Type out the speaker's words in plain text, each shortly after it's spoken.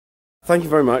Thank you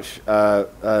very much.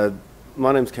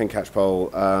 My name's Ken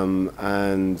Catchpole,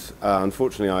 and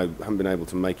unfortunately I haven't been able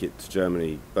to make it to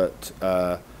Germany, but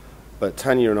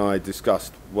Tanya and I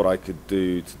discussed what I could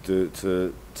do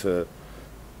to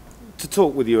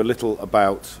talk with you a little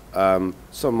about some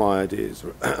of my ideas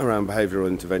around behavioural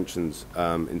interventions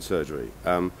in surgery.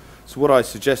 So what I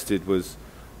suggested was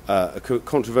a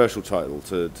controversial title,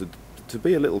 to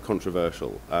be a little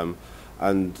controversial,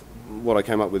 and what I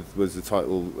came up with was the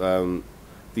title,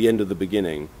 The End of the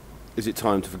Beginning. Is it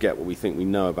time to forget what we think we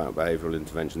know about behavioural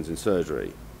interventions in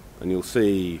surgery? And you'll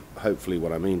see, hopefully,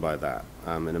 what I mean by that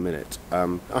in a minute.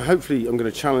 Hopefully, I'm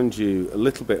going to challenge you a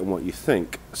little bit on what you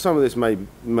think. Some of this you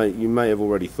may have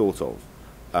already thought of.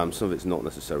 Some of it's not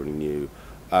necessarily new.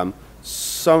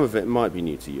 Some of it might be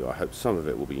new to you. I hope some of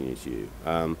it will be new to you.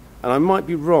 And I might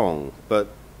be wrong, but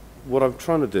what I'm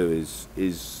trying to do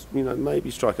is maybe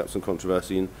strike up some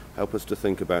controversy and help us to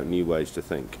think about new ways to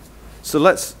think. So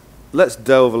let's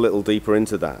delve a little deeper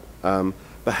into that.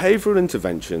 Behavioural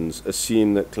interventions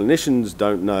assume that clinicians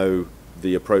don't know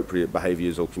the appropriate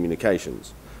behaviours or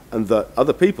communications, and that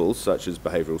other people, such as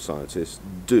behavioural scientists,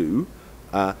 do,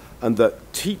 and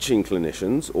that teaching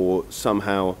clinicians or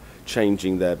somehow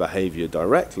changing their behaviour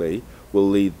directly will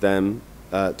lead them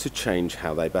to change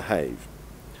how they behave.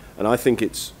 And I think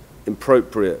it's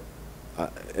appropriate,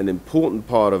 an important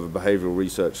part of a behavioural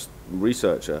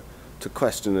researcher to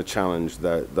question and challenge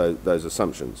those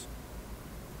assumptions.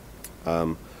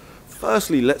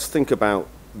 Firstly, let's think about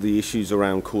the issues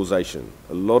around causation.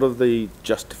 A lot of the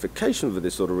justification for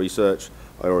this sort of research,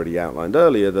 I already outlined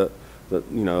earlier, that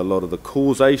a lot of the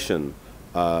causation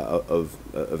of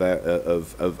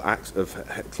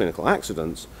clinical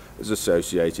accidents is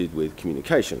associated with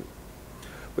communication.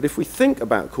 But if we think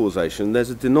about causation, there's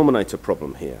a denominator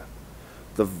problem here.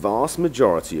 The vast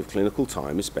majority of clinical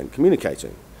time is spent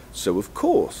communicating. So of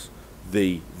course,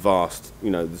 the vast,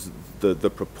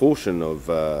 the proportion of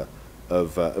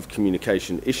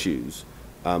communication issues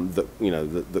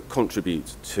that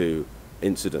contribute to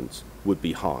incidents would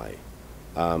be high.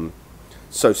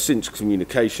 So since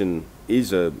communication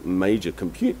is a major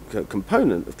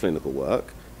component of clinical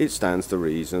work, it stands to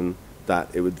reason that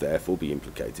it would therefore be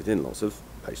implicated in lots of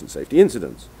patient safety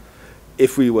incidents.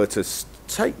 If we were to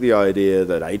take the idea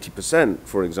that 80%,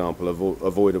 for example, of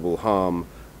avoidable harm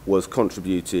was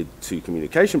contributed to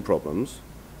communication problems,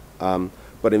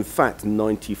 but in fact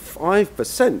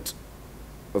 95%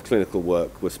 of clinical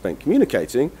work was spent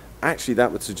communicating, actually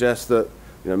that would suggest that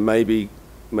maybe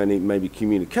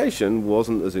communication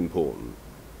wasn't as important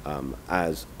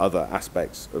as other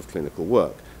aspects of clinical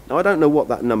work. Now I don't know what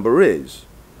that number is,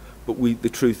 but the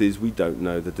truth is we don't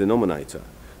know the denominator.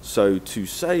 So to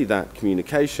say that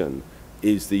communication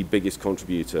is the biggest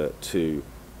contributor to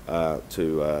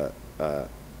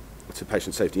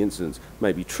patient safety incidents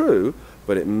may be true,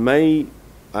 but it may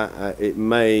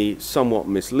somewhat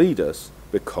mislead us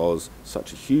because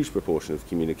such a huge proportion of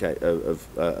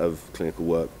clinical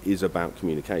work is about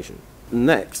communication.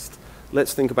 Next,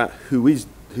 let's think about who's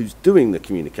doing the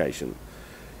communication.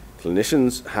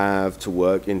 Clinicians have to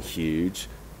work in huge,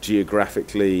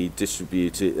 geographically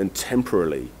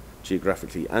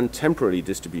and temporally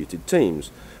distributed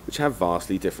teams, which have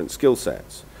vastly different skill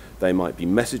sets. They might be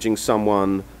messaging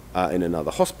someone in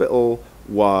another hospital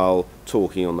while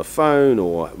talking on the phone,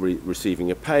 or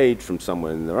receiving a page from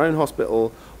someone in their own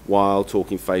hospital while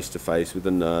talking face-to-face with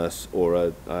a nurse or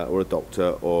a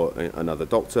doctor or another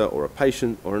doctor or a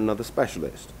patient or another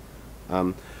specialist.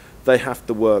 They have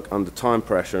to work under time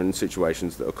pressure in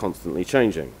situations that are constantly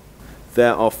changing.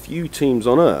 There are few teams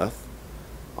on Earth,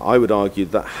 I would argue,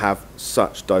 that have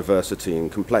such diversity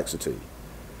and complexity.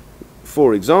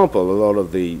 For example, a lot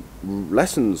of the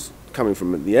lessons coming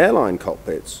from the airline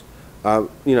cockpits,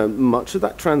 much of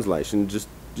that translation just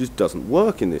doesn't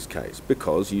work in this case,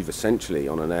 because you've essentially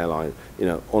on an airline,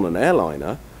 on an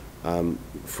airliner,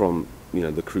 from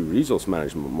the crew resource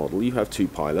management model, you have two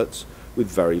pilots with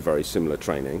very, very similar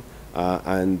training,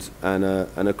 and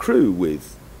a crew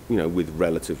with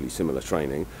relatively similar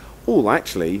training, all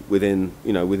actually within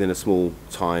a small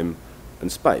time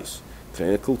and space.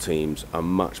 Clinical teams are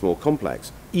much more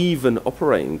complex. Even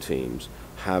operating teams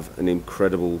have an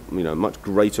incredible, much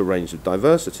greater range of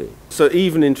diversity. So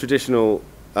even in traditional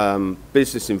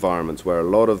business environments where a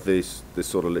lot of this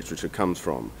sort of literature comes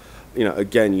from,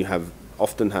 again, you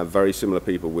often have very similar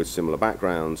people with similar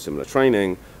backgrounds, similar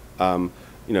training,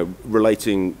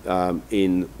 relating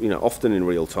often in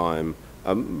real time,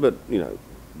 but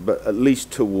at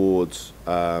least towards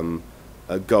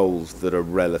goals that are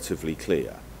relatively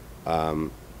clear.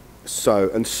 And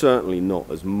certainly not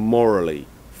as morally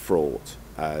fraught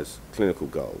as clinical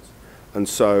goals. And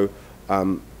so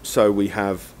So we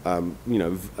have,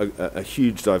 a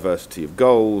huge diversity of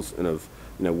goals and of,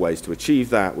 ways to achieve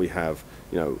that. We have,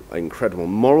 incredible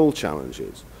moral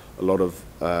challenges. A lot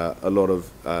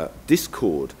of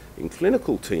discord in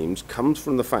clinical teams comes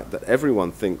from the fact that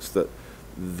everyone thinks that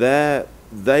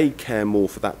they care more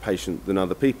for that patient than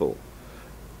other people.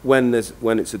 When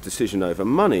it's a decision over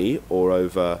money or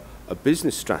over a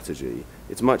business strategy,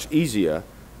 it's much easier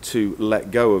to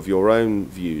let go of your own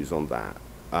views on that.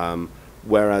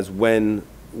 Whereas when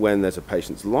there's a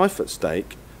patient's life at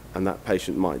stake and that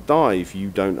patient might die if you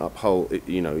don't uphold,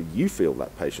 you feel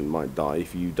that patient might die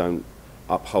if you don't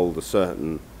uphold a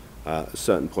certain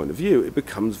point of view, it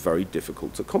becomes very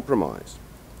difficult to compromise.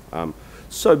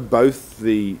 So both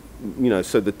the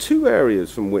two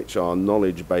areas from which our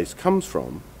knowledge base comes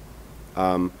from,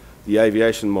 the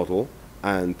aviation model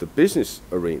and the business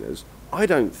arenas, I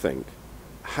don't think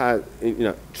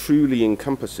truly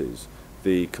encompasses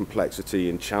the complexity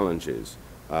and challenges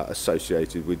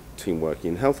associated with teamwork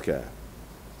in healthcare.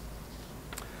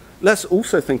 Let's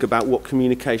also think about what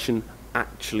communication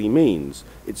actually means.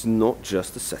 It's not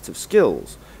just a set of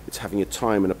skills. It's having a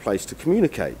time and a place to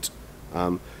communicate.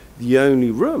 The only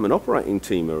room an operating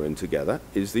team are in together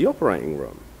is the operating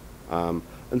room.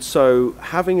 And so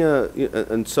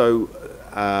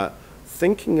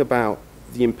thinking about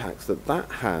the impacts that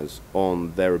has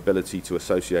on their ability to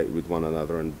associate with one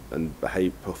another and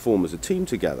perform as a team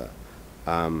together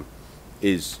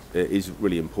is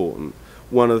really important.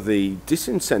 One of the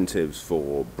disincentives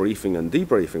for briefing and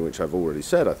debriefing, which I've already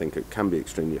said, I think it can be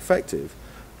extremely effective,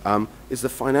 is the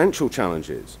financial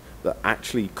challenges that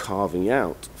actually carving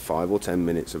out 5 or 10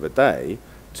 minutes of a day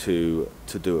to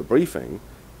do a briefing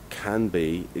can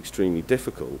be extremely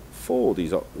difficult for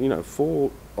these,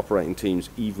 for operating teams,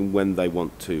 even when they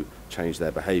want to change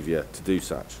their behavior to do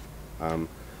such.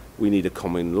 We need a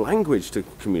common language to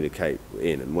communicate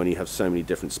in, and when you have so many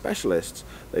different specialists,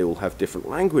 they all have different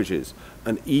languages,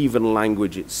 and even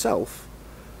language itself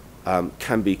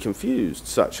can be confused,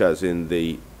 such as in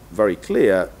the very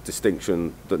clear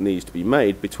distinction that needs to be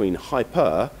made between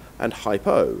hyper and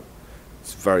hypo.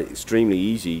 It's extremely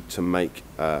easy to make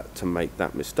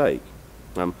that mistake.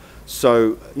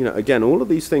 So, again, all of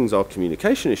these things are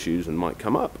communication issues and might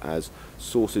come up as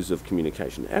sources of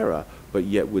communication error, but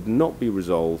yet would not be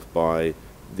resolved by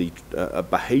a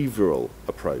behavioral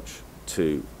approach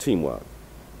to teamwork.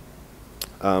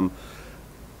 And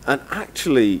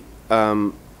actually,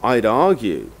 I'd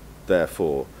argue,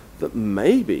 therefore, that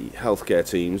maybe healthcare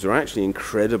teams are actually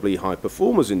incredibly high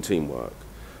performers in teamwork,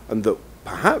 and that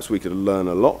perhaps we could learn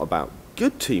a lot about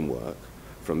good teamwork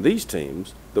from these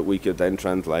teams that we could then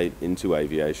translate into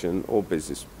aviation or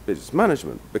business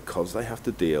management, because they have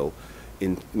to deal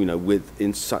in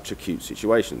such acute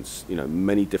situations.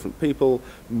 Many different people,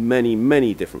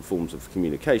 many different forms of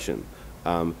communication.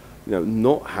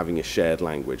 Not having a shared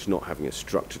language, not having a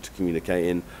structure to communicate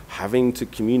in, having to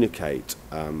communicate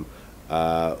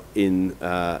within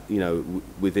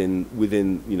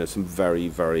some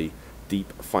very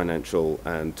deep financial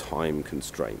and time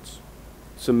constraints.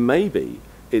 So maybe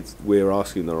we're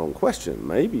asking the wrong question.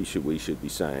 Maybe we should be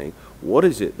saying, what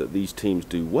is it that these teams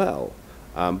do well?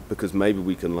 Because maybe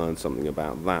we can learn something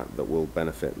about that will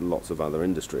benefit lots of other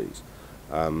industries.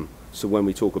 So when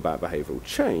we talk about behavioral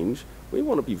change, we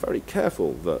want to be very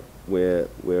careful that we're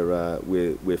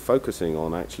focusing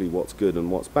on actually what's good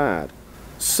and what's bad.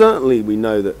 Certainly we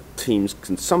know that teams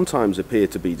can sometimes appear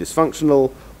to be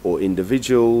dysfunctional, or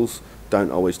individuals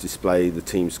don't always display the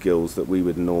team skills that we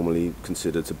would normally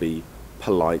consider to be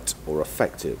polite or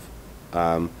effective.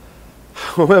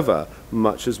 However,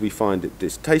 much as we find it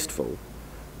distasteful,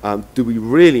 do we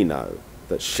really know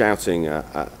that shouting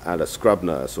at a scrub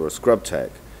nurse or a scrub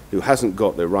tech who hasn't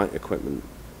got the right equipment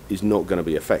is not going to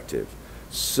be effective?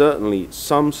 Certainly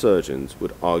some surgeons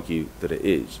would argue that it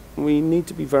is. We need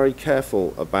to be very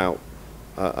careful about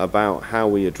how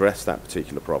we address that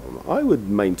particular problem. I would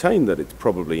maintain that it's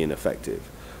probably ineffective,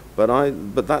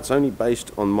 but that's only based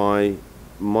on my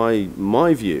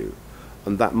view,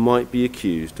 and that might be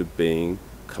accused of being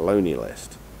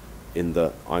colonialist, in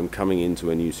that I'm coming into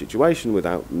a new situation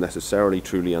without necessarily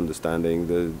truly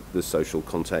understanding the social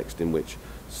context in which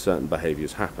certain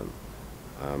behaviors happen.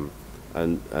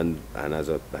 And as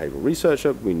a behavioral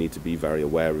researcher, we need to be very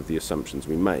aware of the assumptions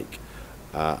we make.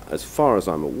 As far as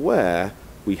I'm aware,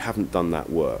 we haven't done that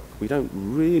work. We don't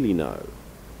really know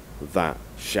that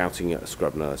shouting at a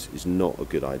scrub nurse is not a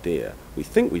good idea. We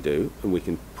think we do, and we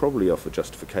can probably offer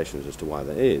justifications as to why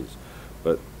that is,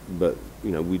 but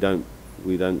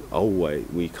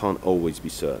we can't always be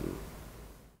certain.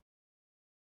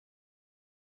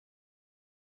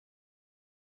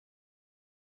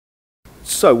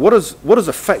 So what does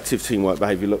effective teamwork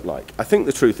behaviour look like? I think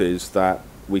the truth is that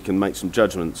we can make some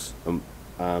judgments, and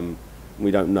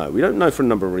we don't know. We don't know for a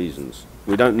number of reasons.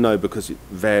 We don't know because it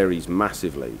varies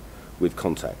massively with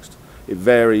context. It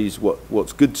varies,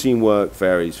 what's good teamwork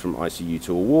varies from ICU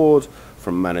to award,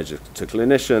 from manager to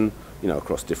clinician,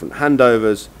 across different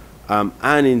handovers,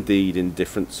 and indeed in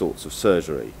different sorts of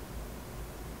surgery.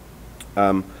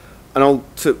 And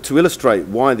to illustrate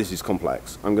why this is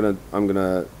complex, I'm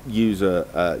gonna use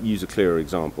a clearer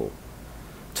example.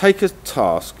 Take a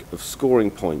task of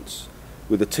scoring points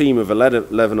with a team of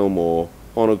 11 or more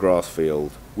on a grass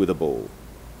field with a ball.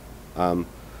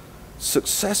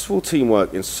 Successful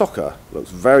teamwork in soccer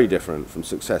looks very different from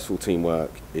successful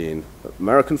teamwork in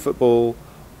American football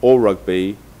or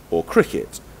rugby or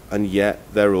cricket, and yet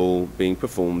they're all being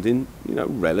performed in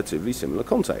relatively similar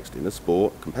context, in a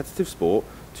sport, competitive sport,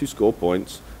 to score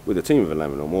points with a team of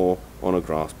 11 or more on a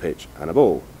grass pitch and a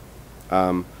ball.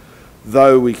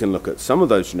 Though we can look at some of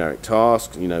those generic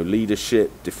tasks,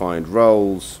 leadership, defined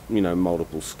roles,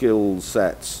 multiple skill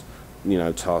sets,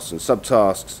 tasks and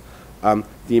subtasks,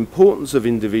 the importance of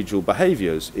individual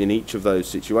behaviours in each of those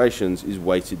situations is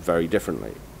weighted very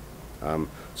differently.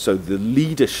 So the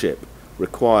leadership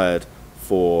required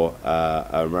for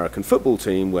an American football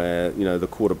team, where the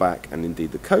quarterback and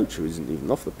indeed the coach, who isn't even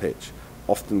off the pitch,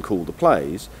 often call the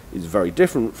plays, is very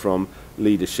different from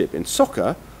leadership in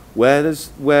soccer, where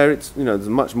there's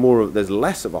much more there's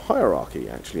less of a hierarchy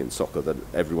actually in soccer, that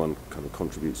everyone kind of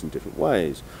contributes in different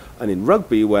ways, and in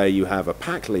rugby where you have a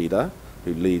pack leader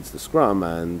who leads the scrum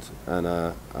and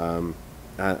a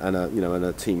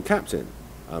team captain,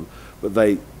 but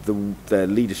their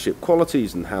leadership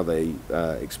qualities and how they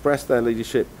express their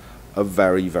leadership are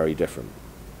very, very different.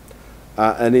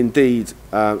 And indeed,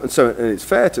 and it's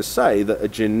fair to say that a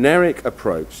generic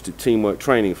approach to teamwork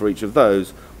training for each of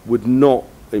those would not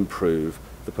improve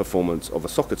the performance of a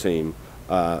soccer team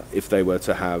if they were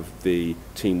to have the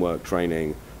teamwork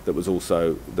training that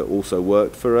also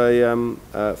worked for an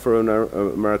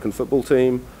American football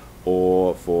team,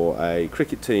 or for a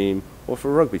cricket team, or for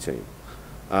a rugby team.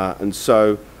 And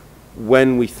so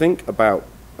when we think about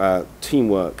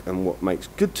teamwork and what makes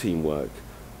good teamwork,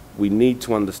 we need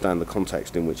to understand the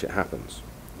context in which it happens.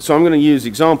 So I'm going to use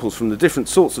examples from the different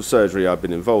sorts of surgery I've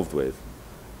been involved with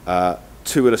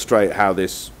to illustrate how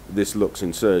this looks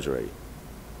in surgery.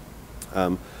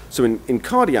 So in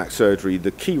cardiac surgery,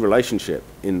 the key relationship,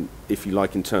 if you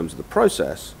like, in terms of the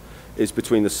process, is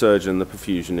between the surgeon, the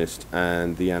perfusionist,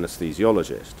 and the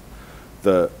anesthesiologist.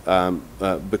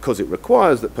 Because it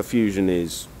requires that perfusion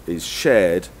is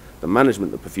shared, the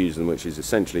management of perfusion, which is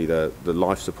essentially the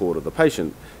life support of the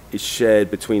patient, is shared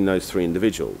between those three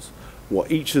individuals. What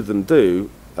each of them do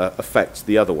affects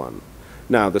the other one.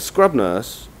 Now, the scrub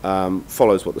nurse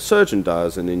follows what the surgeon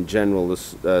does, and in general,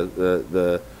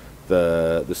 the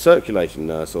circulation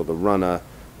nurse or the runner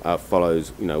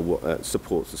follows,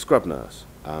 supports the scrub nurse.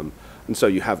 And so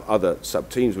you have other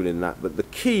sub-teams within that, but the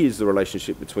key is the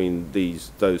relationship between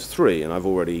those three, and I've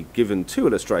already given two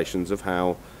illustrations of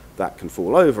how that can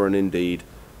fall over, and indeed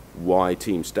why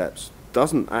Team Steps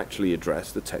doesn't actually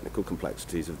address the technical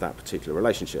complexities of that particular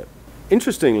relationship.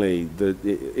 Interestingly,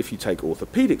 if you take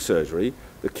orthopedic surgery,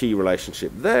 the key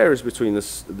relationship there is between the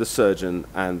surgeon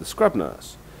and the scrub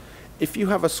nurse. If you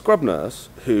have a scrub nurse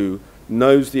who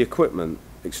knows the equipment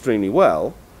extremely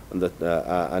well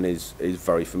and is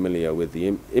very familiar with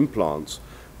the implants,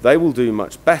 they will do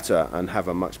much better and have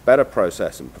a much better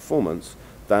process and performance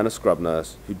than a scrub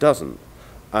nurse who doesn't.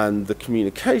 And the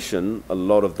communication, a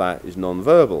lot of that is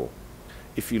non-verbal.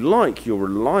 If you like, you're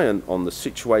reliant on the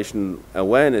situation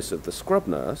awareness of the scrub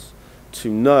nurse to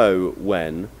know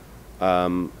when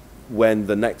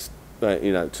the next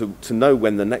to know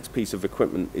when the next piece of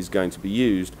equipment is going to be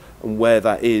used and where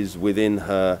that is within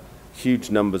her huge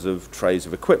numbers of trays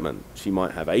of equipment. She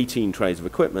might have 18 trays of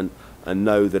equipment and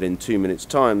know that in 2 minutes'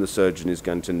 time the surgeon is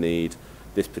going to need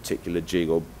this particular jig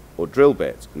or drill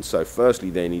bit. And so firstly,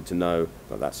 they need to know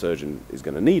that surgeon is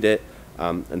going to need it,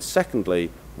 and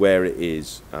secondly, where it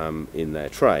is in their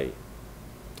tray.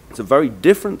 It's a very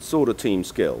different sort of team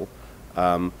skill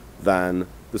than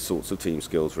the sorts of team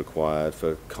skills required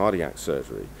for cardiac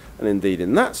surgery. And indeed,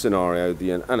 in that scenario, the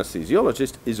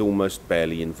anesthesiologist is almost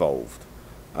barely involved.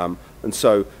 And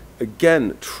so,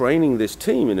 again, training this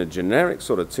team in a generic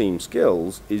sort of team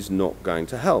skills is not going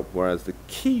to help, whereas the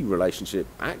key relationship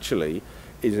actually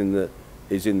is in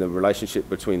the relationship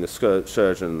between the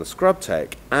surgeon and the scrub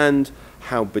tech, and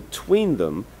how between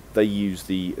them they use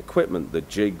the equipment, the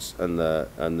jigs and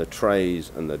the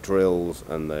trays and the drills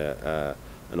and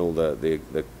all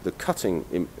the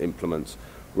cutting implements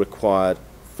required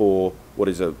for what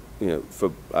is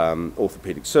for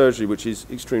orthopedic surgery, which is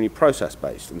extremely process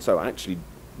based, and so actually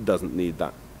doesn't need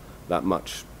that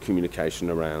much communication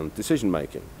around decision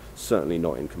making. Certainly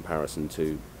not in comparison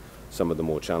to some of the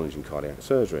more challenging cardiac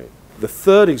surgery. The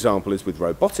third example is with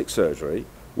robotic surgery,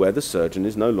 where the surgeon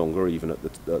is no longer even at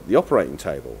the operating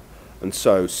table. And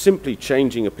so simply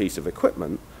changing a piece of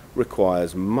equipment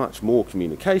requires much more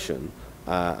communication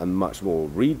and much more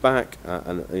readback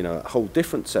and a whole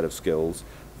different set of skills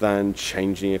than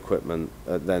changing equipment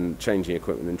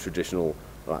in traditional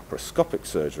laparoscopic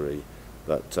surgery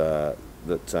that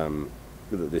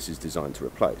this is designed to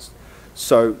replace.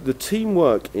 So the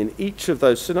teamwork in each of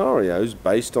those scenarios,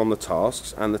 based on the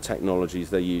tasks and the technologies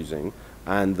they're using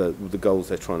and the goals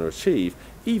they're trying to achieve,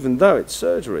 even though it's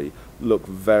surgery, look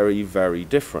very, very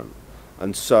different.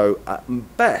 And so at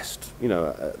best,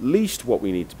 at least what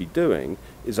we need to be doing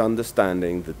is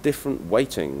understanding the different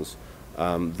weightings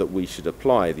that we should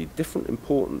apply, the different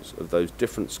importance of those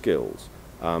different skills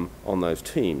on those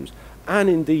teams, and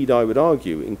indeed, I would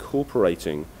argue,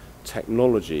 incorporating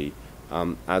technology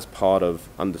as part of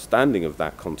understanding of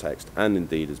that context and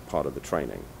indeed as part of the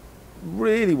training.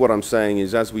 Really what I'm saying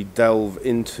is, as we delve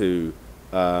into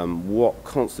what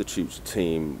constitutes a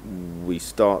team, we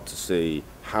start to see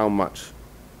how much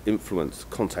influence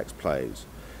context plays.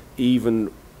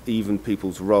 Even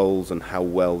people's roles and how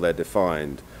well they're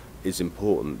defined is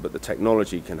important, but the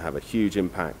technology can have a huge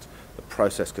impact, the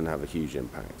process can have a huge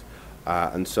impact.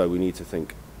 And so we need to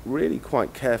think really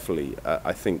quite carefully,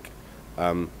 I think,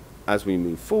 as we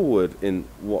move forward in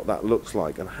what that looks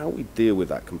like and how we deal with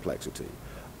that complexity.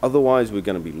 Otherwise, we're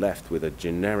going to be left with a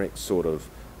generic sort of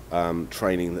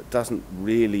training that doesn't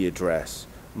really address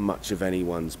much of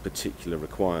anyone's particular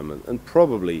requirement and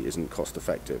probably isn't cost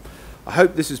effective. I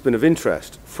hope this has been of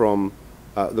interest from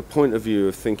the point of view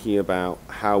of thinking about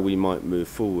how we might move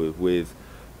forward with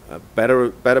better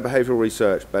behavioural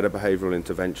research, better behavioural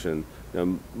intervention,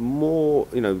 more,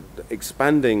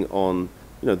 expanding on,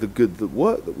 the good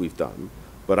work that we've done,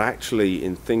 but actually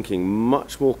in thinking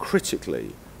much more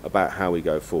critically about how we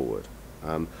go forward.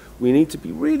 We need to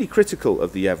be really critical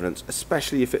of the evidence,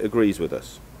 especially if it agrees with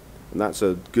us. And that's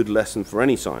a good lesson for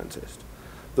any scientist,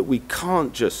 that we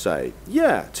can't just say,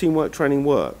 yeah, teamwork training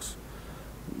works.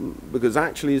 Because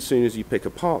actually, as soon as you pick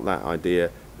apart that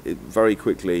idea, it very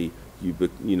quickly,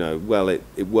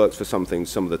 it works for some things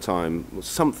some of the time, well,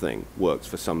 something works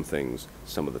for some things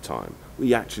some of the time.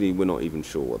 We're not even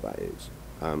sure what that is.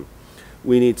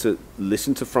 We need to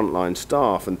listen to frontline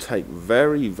staff and take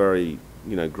very, very,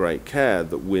 great care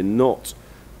that we're not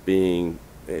being,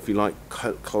 if you like,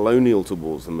 colonial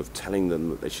towards them, of telling them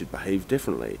that they should behave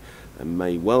differently. There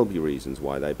may well be reasons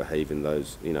why they behave in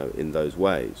those, in those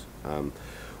ways.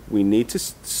 We need to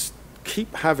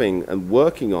keep having and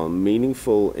working on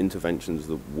meaningful interventions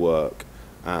that work,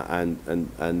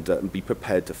 and be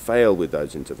prepared to fail with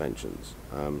those interventions.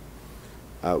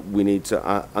 We need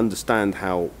to understand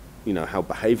how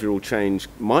behavioral change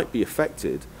might be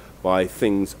affected by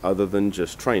things other than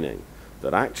just training.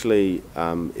 That actually,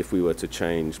 if we were to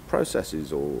change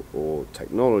processes or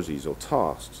technologies or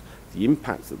tasks, the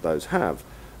impact that those have,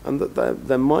 and that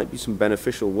there might be some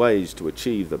beneficial ways to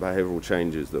achieve the behavioral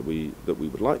changes that we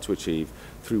would like to achieve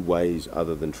through ways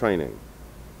other than training.